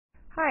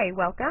Hi,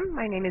 welcome.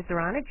 My name is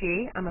Zorana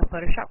Gee. I'm a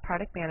Photoshop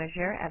Product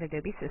Manager at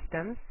Adobe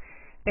Systems.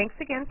 Thanks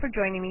again for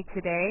joining me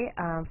today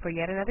for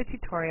yet another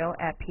tutorial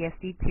at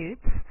PSD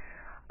Toots.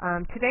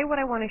 Today what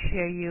I want to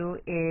show you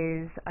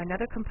is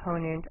another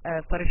component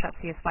of Photoshop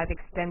CS5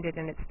 Extended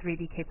and its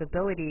 3D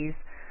capabilities.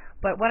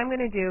 But what I'm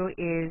going to do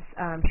is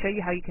show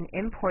you how you can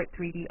import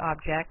 3D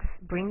objects,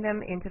 bring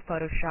them into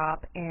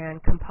Photoshop,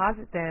 and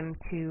composite them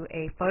to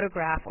a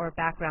photograph or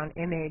background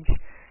image,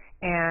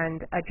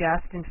 and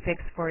adjust and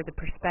fix for the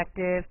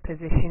perspective,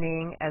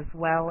 positioning, as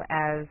well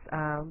as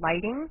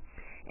lighting,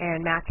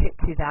 and match it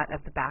to that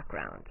of the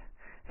background.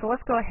 So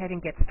let's go ahead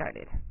and get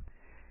started.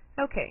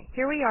 Okay,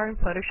 here we are in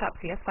Photoshop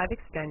CS5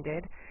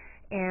 Extended,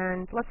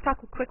 and let's talk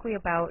quickly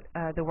about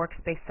the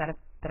workspace setup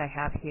that I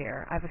have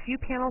here. I have a few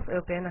panels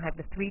open. I have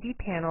the 3D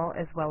panel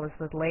as well as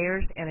the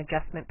layers and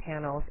adjustment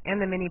panels and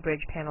the mini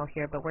bridge panel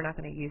here, but we're not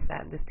going to use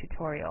that in this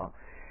tutorial.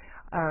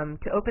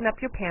 To open up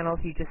your panels,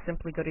 you just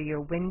simply go to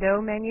your Window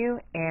menu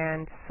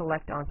and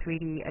select on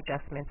 3D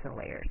adjustments and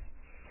layers.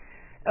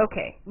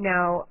 Okay,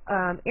 now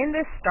in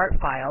this start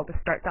file, the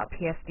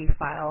start.psd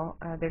file,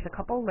 there's a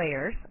couple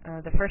layers.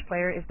 The first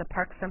layer is the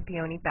Park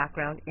Sempione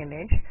background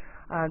image.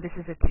 This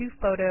is a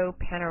 2-photo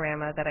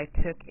panorama that I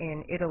took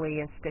in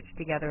Italy and stitched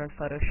together in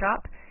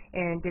Photoshop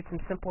and did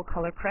some simple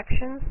color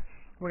corrections.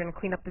 We're going to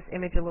clean up this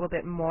image a little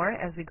bit more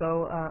as we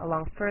go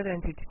along further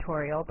into the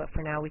tutorial, but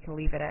for now we can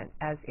leave it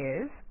as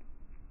is.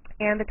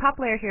 And the top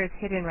layer here is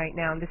hidden right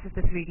now, and this is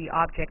the 3D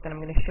object that I'm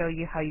going to show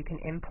you how you can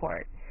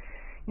import.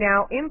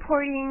 Now,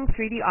 importing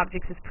 3D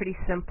objects is pretty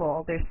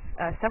simple. There's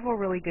several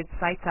really good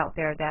sites out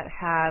there that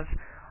have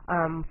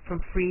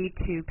from free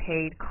to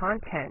paid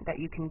content that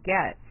you can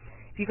get.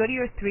 If you go to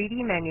your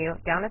 3D menu,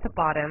 down at the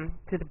bottom,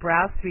 to the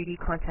Browse 3D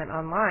Content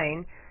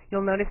Online,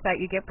 you'll notice that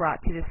you get brought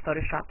to this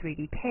Photoshop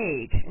 3D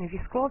page. And if you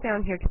scroll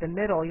down here to the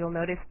middle, you'll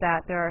notice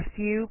that there are a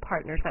few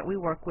partners that we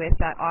work with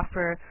that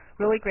offer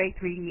really great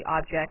 3D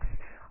objects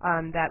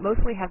that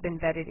mostly have been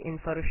vetted in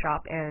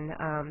Photoshop,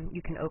 and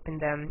you can open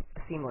them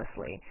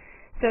seamlessly.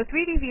 So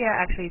 3D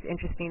actually is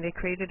interesting. They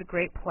created a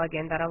great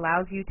plugin that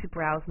allows you to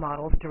browse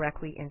models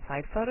directly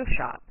inside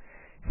Photoshop.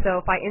 So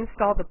if I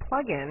install the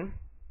plugin,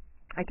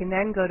 I can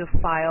then go to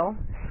File,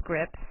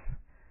 Scripts,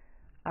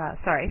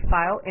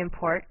 File,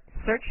 Import,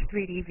 Search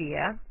 3D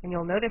Via, and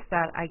you'll notice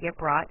that I get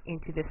brought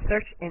into the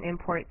Search and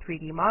Import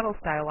 3D Models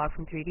dialog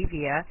from 3D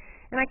Via,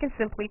 and I can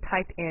simply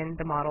type in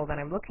the model that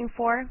I'm looking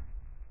for. In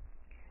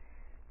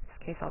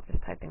this case, I'll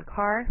just type in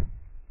car.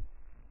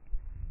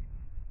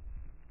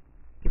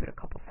 Give it a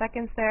couple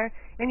seconds there,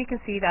 and you can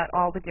see that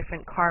all the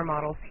different car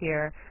models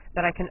here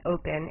that I can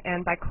open,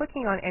 and by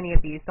clicking on any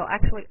of these, they'll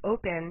actually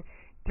open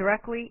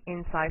directly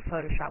inside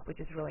Photoshop, which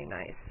is really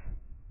nice.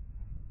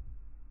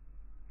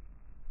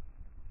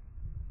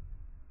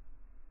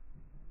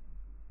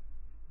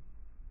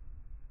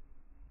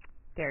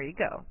 There you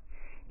go.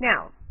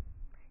 Now,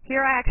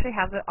 here I actually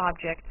have the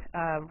object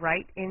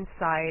right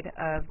inside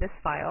of this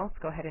file.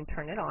 Let's go ahead and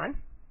turn it on.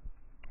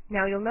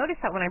 Now you'll notice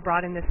that when I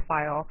brought in this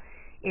file,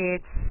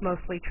 it's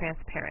mostly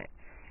transparent.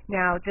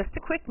 Now just a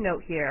quick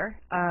note here,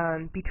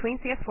 between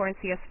CS4 and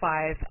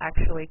CS5,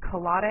 actually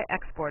Collada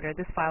Exporter,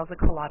 this file is a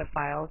Collada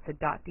file, it's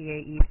a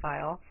 .dae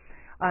file,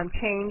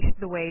 changed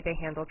the way they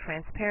handle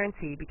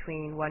transparency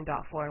between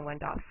 1.4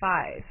 and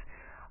 1.5.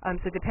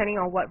 So depending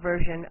on what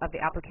version of the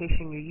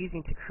application you're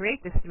using to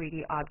create this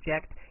 3D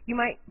object, you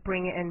might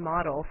bring in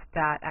models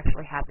that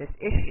actually have this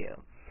issue.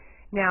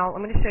 Now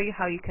I'm going to show you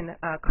how you can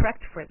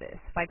correct for this.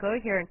 If I go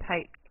here and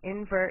type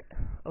invert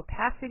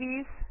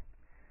opacities,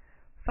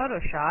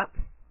 Photoshop,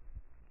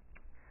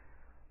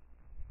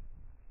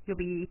 you'll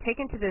be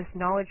taken to this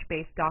knowledge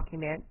base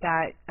document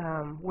that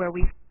where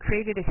we've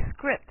created a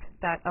script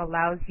that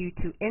allows you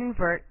to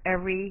invert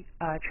every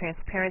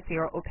transparency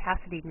or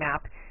opacity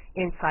map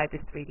inside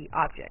this 3D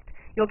object.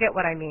 You'll get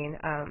what I mean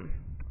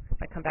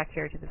if I come back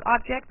here to this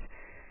object.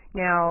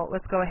 Now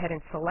let's go ahead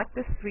and select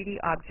this 3D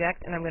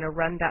object, and I'm going to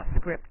run that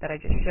script that I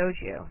just showed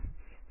you.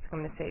 So I'm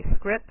going to say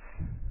Scripts,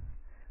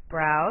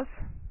 Browse.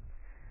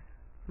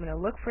 I'm going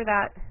to look for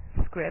that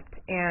script,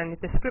 and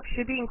the script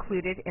should be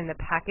included in the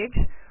package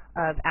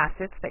of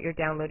assets that you're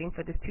downloading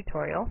for this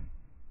tutorial.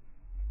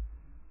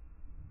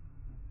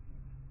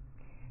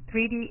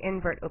 3D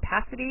invert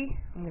opacity.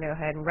 I'm going to go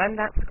ahead and run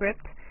that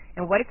script,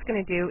 and what it's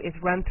going to do is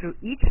run through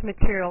each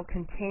material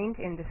contained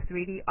in this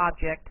 3D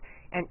object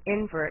and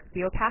invert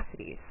the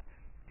opacities.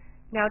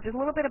 Now just a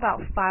little bit about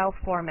file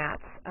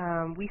formats.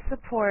 We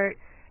support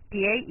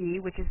DAE,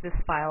 which is this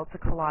file, it's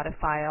a Collada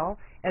file,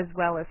 as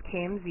well as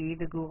KMZ,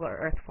 the Google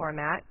Earth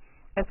format,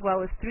 as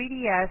well as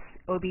 3ds,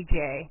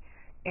 OBJ,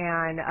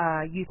 and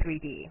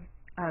U3D.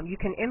 You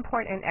can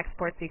import and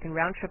export, so you can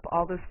round trip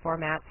all those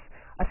formats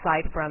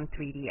aside from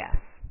 3ds.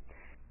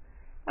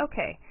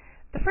 Okay,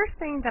 the first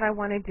thing that I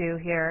want to do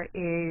here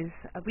is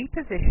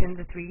reposition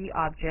the 3D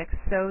object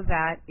so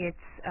that it's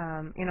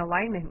in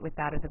alignment with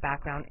that of the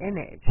background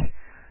image.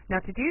 Now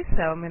to do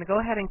so, I'm going to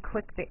go ahead and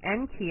click the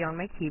N key on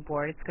my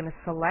keyboard. It's going to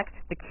select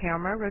the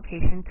camera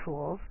rotation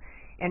tools.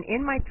 And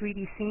in my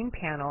 3D scene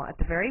panel, at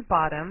the very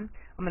bottom,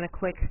 I'm going to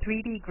click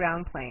 3D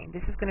ground plane.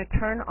 This is going to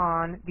turn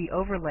on the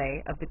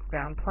overlay of the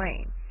ground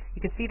plane.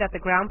 You can see that the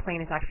ground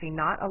plane is actually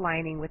not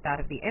aligning with that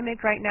of the image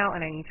right now,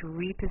 and I need to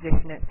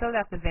reposition it so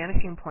that the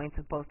vanishing points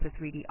of both the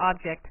 3D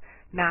object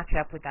match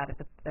up with that of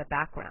the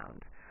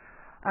background.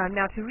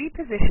 Now to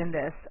reposition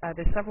this,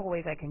 there's several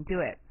ways I can do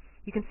it.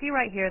 You can see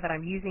right here that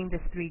I'm using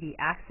this 3D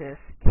axis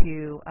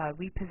to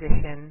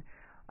reposition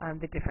on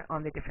the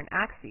different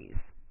axes.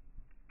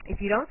 If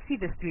you don't see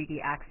this 3D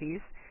axes,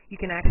 you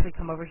can actually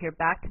come over here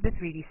back to the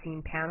 3D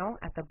scene panel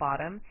at the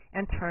bottom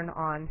and turn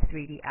on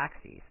 3D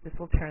axes. This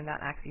will turn that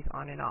axis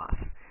on and off.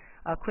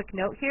 A quick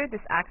note here,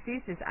 this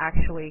axis is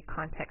actually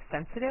context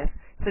sensitive,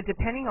 so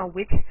depending on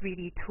which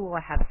 3D tool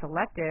I have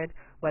selected,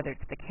 whether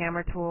it's the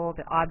camera tool,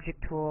 the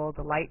object tool,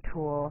 the light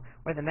tool,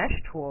 or the mesh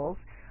tools,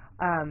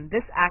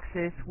 this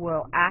axis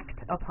will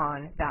act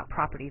upon that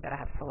property that I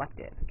have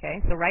selected.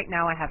 Okay, so right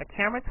now I have a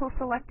camera tool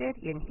selected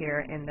in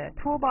here in the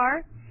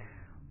toolbar,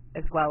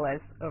 as well as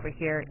over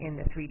here in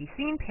the 3D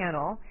scene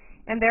panel,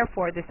 and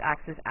therefore this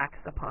axis acts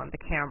upon the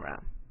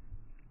camera.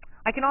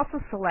 I can also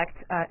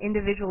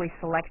individually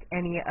select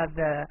any of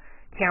the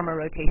camera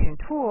rotation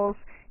tools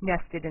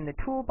nested in the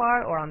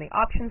toolbar or on the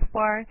options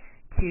bar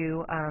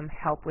to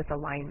help with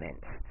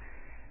alignment.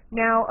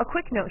 Now, a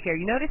quick note here.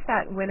 You notice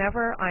that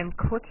whenever I'm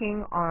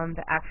clicking on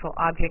the actual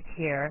object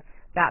here,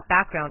 that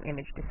background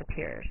image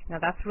disappears. Now,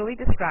 that's really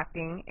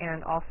distracting,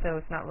 and also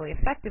it's not really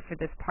effective for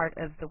this part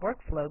of the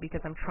workflow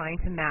because I'm trying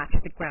to match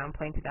the ground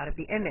plane to that of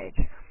the image.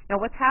 Now,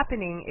 what's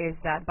happening is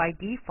that by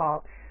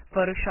default,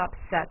 Photoshop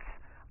sets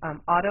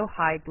auto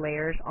hide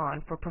layers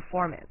on for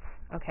performance.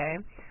 Okay?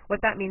 What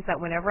that means that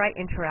whenever I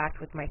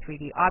interact with my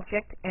 3D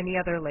object, any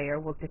other layer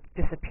will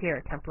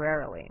disappear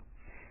temporarily.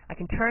 I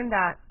can turn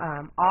that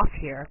off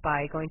here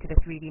by going to the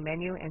 3D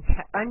menu and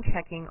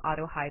unchecking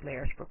auto hide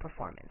layers for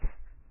performance.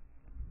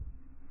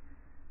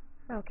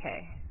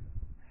 Okay.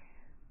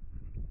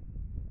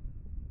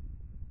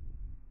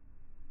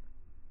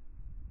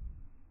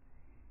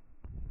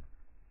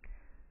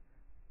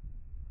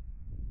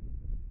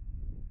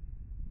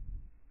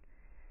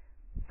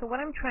 So what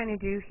I'm trying to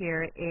do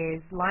here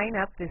is line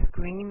up this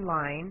green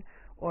line,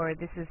 or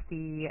this is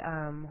the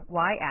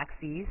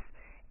y-axis,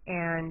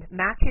 and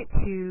match it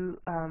to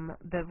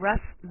the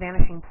rough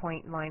vanishing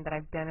point line that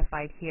I've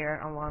identified here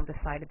along the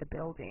side of the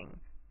building.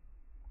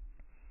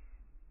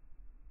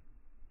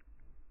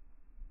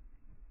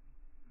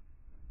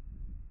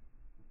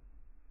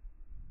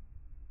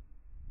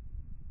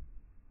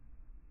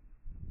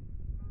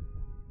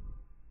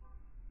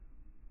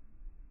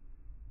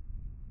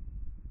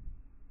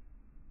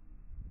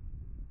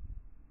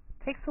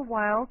 Takes a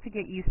while to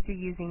get used to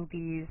using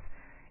these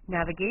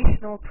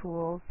navigational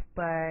tools,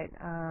 but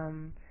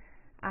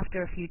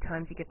after a few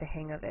times you get the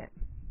hang of it.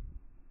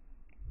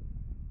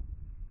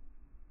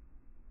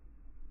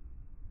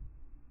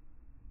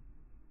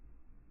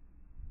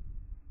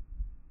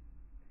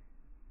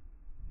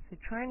 So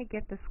trying to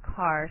get this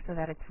car so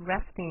that it's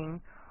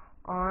resting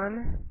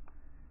on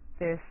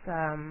this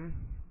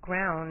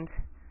ground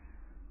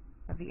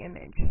of the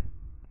image.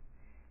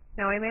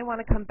 Now I may want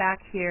to come back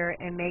here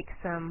and make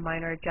some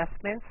minor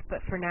adjustments, but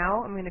for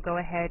now I'm going to go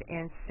ahead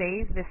and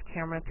save this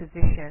camera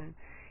position.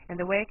 And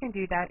the way I can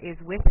do that is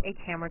with a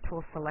camera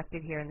tool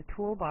selected here in the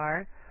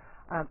toolbar.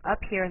 Up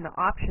here in the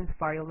options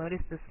bar, you'll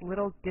notice this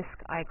little disk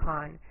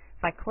icon.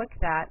 If I click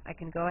that, I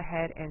can go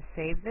ahead and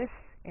save this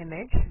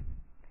image,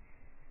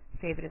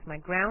 save it as my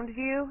ground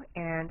view,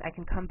 and I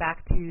can come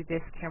back to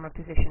this camera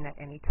position at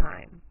any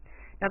time.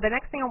 Now the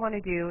next thing I want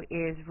to do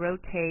is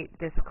rotate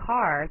this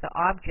car, the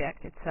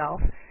object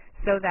itself,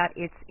 so that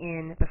it's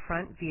in the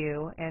front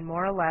view and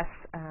more or less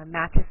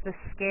matches the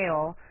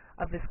scale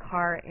of this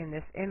car in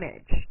this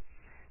image.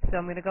 So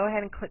I'm going to go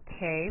ahead and click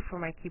K for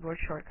my keyboard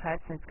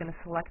shortcuts, and it's going to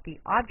select the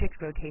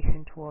object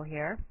rotation tool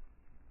here.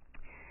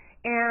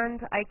 And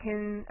I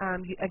can,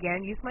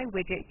 again, use my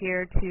widget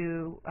here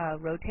to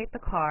rotate the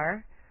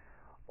car,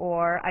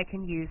 or I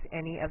can use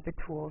any of the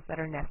tools that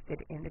are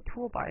nested in the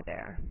toolbar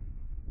there.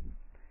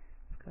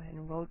 Let's go ahead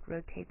and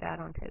rotate that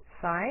onto its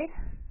side.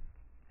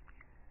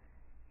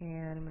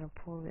 And I'm going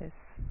to pull this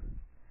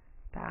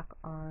back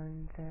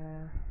on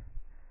the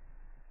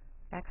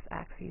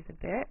x-axis a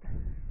bit.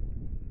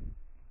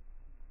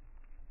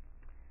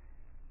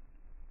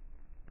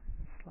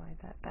 Slide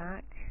that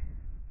back.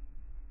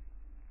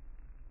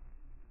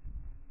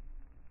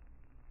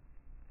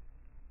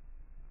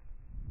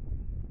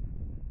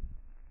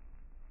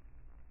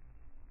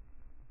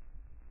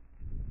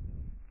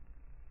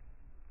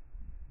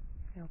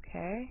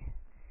 Okay.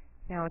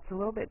 Now it's a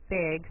little bit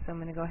big, so I'm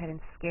going to go ahead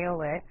and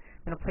scale it.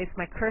 I'm going to place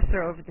my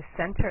cursor over the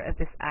center of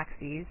this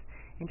axis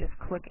and just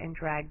click and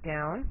drag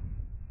down.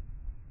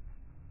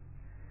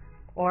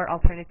 Or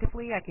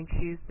alternatively, I can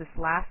choose this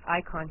last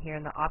icon here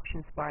in the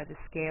options bar, the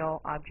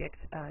Scale Object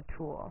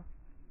tool.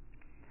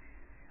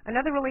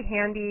 Another really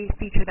handy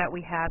feature that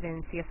we have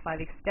in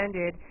CS5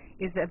 Extended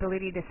is the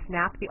ability to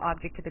snap the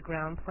object to the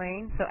ground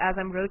plane. So as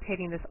I'm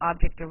rotating this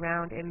object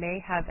around, it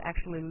may have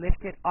actually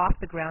lifted off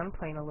the ground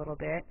plane a little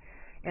bit,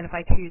 and if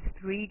I choose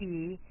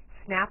 3D,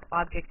 snap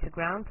object to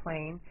ground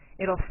plane,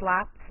 it'll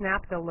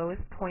snap the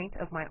lowest point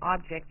of my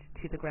object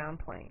to the ground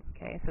plane.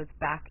 Okay, so it's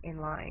back in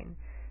line.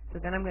 So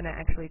then I'm going to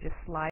actually just slide